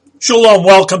Shalom,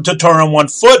 welcome to Torah on One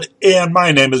Foot, and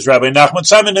my name is Rabbi Nachman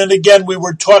Simon, and again we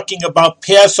were talking about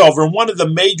Passover, and one of the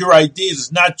major ideas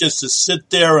is not just to sit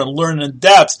there and learn in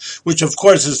depth, which of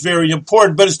course is very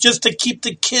important, but it's just to keep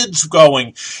the kids going.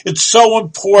 It's so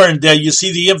important that you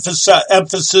see the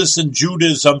emphasis in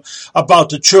Judaism about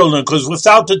the children, because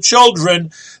without the children,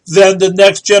 then the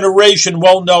next generation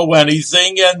won't know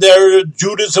anything, and their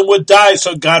Judaism would die,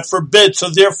 so God forbid. So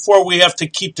therefore we have to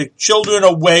keep the children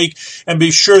awake and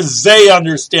be sure they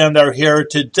understand our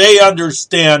heritage. They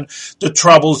understand the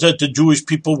troubles that the Jewish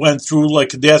people went through, like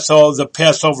that's all the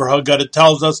Passover Haggadah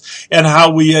tells us, and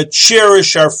how we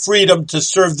cherish our freedom to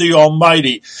serve the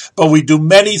Almighty. But we do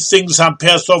many things on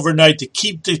Passover night to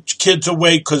keep the kids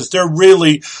awake, because they're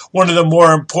really one of the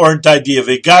more important ideas.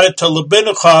 They got it to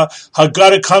Lebinecha,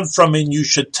 Haggadah comes from, and you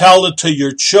should tell it to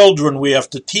your children. We have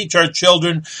to teach our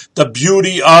children the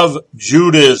beauty of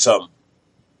Judaism.